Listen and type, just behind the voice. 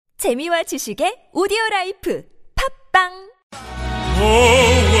재미와 지식의 오디오라이프 팝빵. Oh,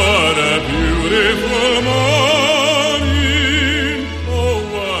 what a beautiful morning. Oh,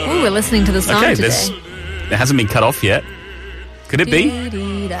 what Ooh, we're listening to the song Okay, today. it hasn't been cut off yet. Could it be?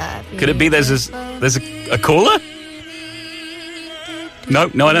 Could it be there's a caller?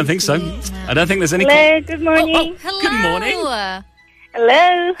 No, I don't think so. I don't think there's any. Hello, good morning. Hello. Good morning.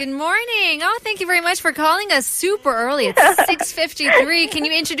 Hello. Good morning. Oh, thank you very much for calling us super early. It's 6:53. Can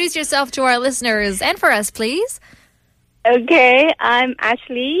you introduce yourself to our listeners and for us, please? Okay, I'm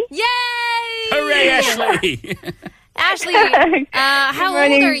Ashley. Yay! Hooray, Ashley! Ashley, how old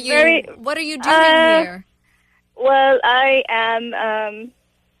morning. are you? What are you doing here? Well, I am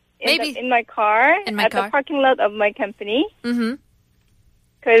in my car In my at car. the parking lot of my company. Mm-hmm.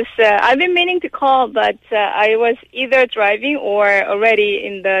 Because I've been meaning to call, but I was either driving or already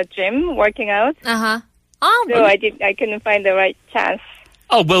in the gym working out. Uh-huh. Oh, So I couldn't find the right chance.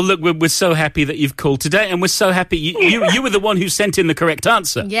 Oh, well, look, we're so happy that you've called today, and we're so happy you were the one who sent in the correct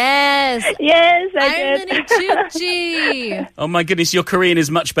answer. yes. Yes, I I'm did. Chukji. Oh, my goodness, your Korean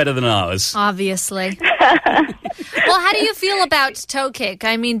is much better than ours. Obviously. Well, how do you feel about toe kick?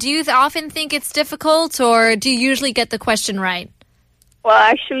 I mean, do you often think it's difficult, or do you usually get the question right? Well,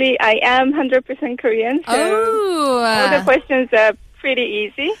 actually, I am 100% Korean, so all the questions are pretty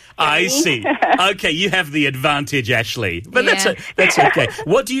easy. I see. Okay, you have the advantage, Ashley. But Yeah. that's okay.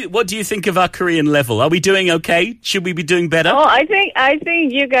 What do you think of our Korean level? Are we doing okay? Should we be doing better? Oh, I think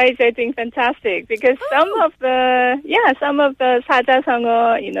you guys are doing fantastic because some of the 사자성어, some of the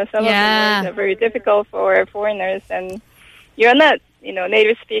words are very difficult for foreigners, and you're not,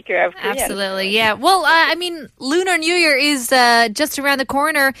 native speaker of Korean. Absolutely, yeah. Well, I mean, Lunar New Year is just around the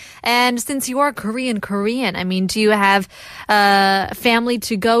corner, and since you are Korean, I mean, do you have family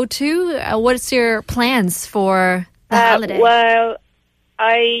to go to? What's your plans for the holiday? Well,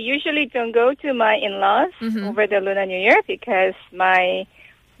 I usually don't go to my in-laws over the Lunar New Year because my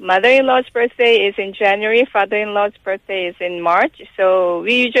mother-in-law's birthday is in January, father-in-law's birthday is in March, so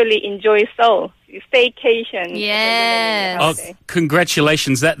we usually enjoy Seoul. Staycation. Yes. Oh,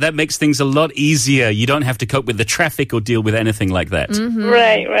 congratulations. That makes things a lot easier. You don't have to cope with the traffic or deal with anything like that. Mm-hmm.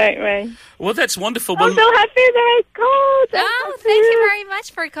 Right. Well, that's wonderful. I'm so happy that I called. Oh, thank you very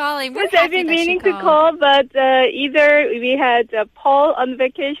much for calling. We're Because I've happy been that you meaning to called. call, but either we had Paul on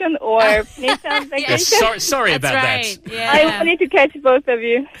vacation or Punita on vacation. Sorry That's about right. that. Yeah. I wanted to catch both of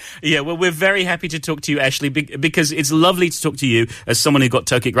you. Yeah, well, we're very happy to talk to you, Ashley, because it's lovely to talk to you as someone who got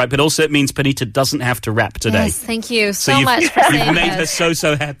toe kick right, but also it means Punita doesn't have to rap today. Yes, thank you so you've, much for you've saying made that. her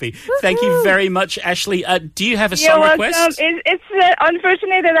so happy. Thank you very much, Ashley. Do you have a You're song welcome. request? It's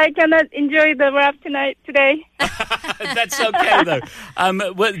unfortunate that I cannot enjoy the rap today. That's okay,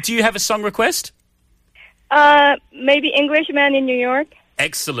 though. Do you have a song request? Maybe Englishman in New York.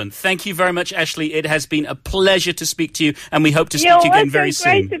 Excellent. Thank you very much, Ashley. It has been a pleasure to speak to you, and we hope to speak You're to you again welcome. very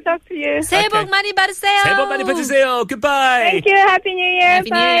soon. Great to talk to you. 새해 복 많이 받으세요. 새해 복 많이 받으세요. Goodbye. Thank you. Happy New Year. Happy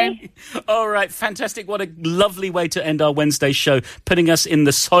New Bye. Year. All right, fantastic. What a lovely way to end our Wednesday show, putting us in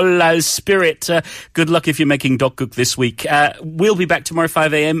the Solal spirit. Good luck if you're making dokguk this week. We'll be back tomorrow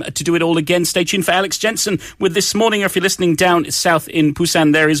 5 a.m. to do it all again. Stay tuned for Alex Jensen with This Morning, or if you're listening down south in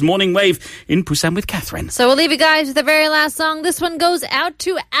Busan, there is Morning Wave in Busan with Catherine. So we'll leave you guys with the very last song. This one goes out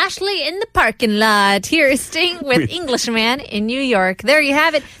to Ashley in the parking lot. Here is Sting with Englishman in New York. There you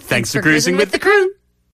have it. Thanks for cruising with the crew.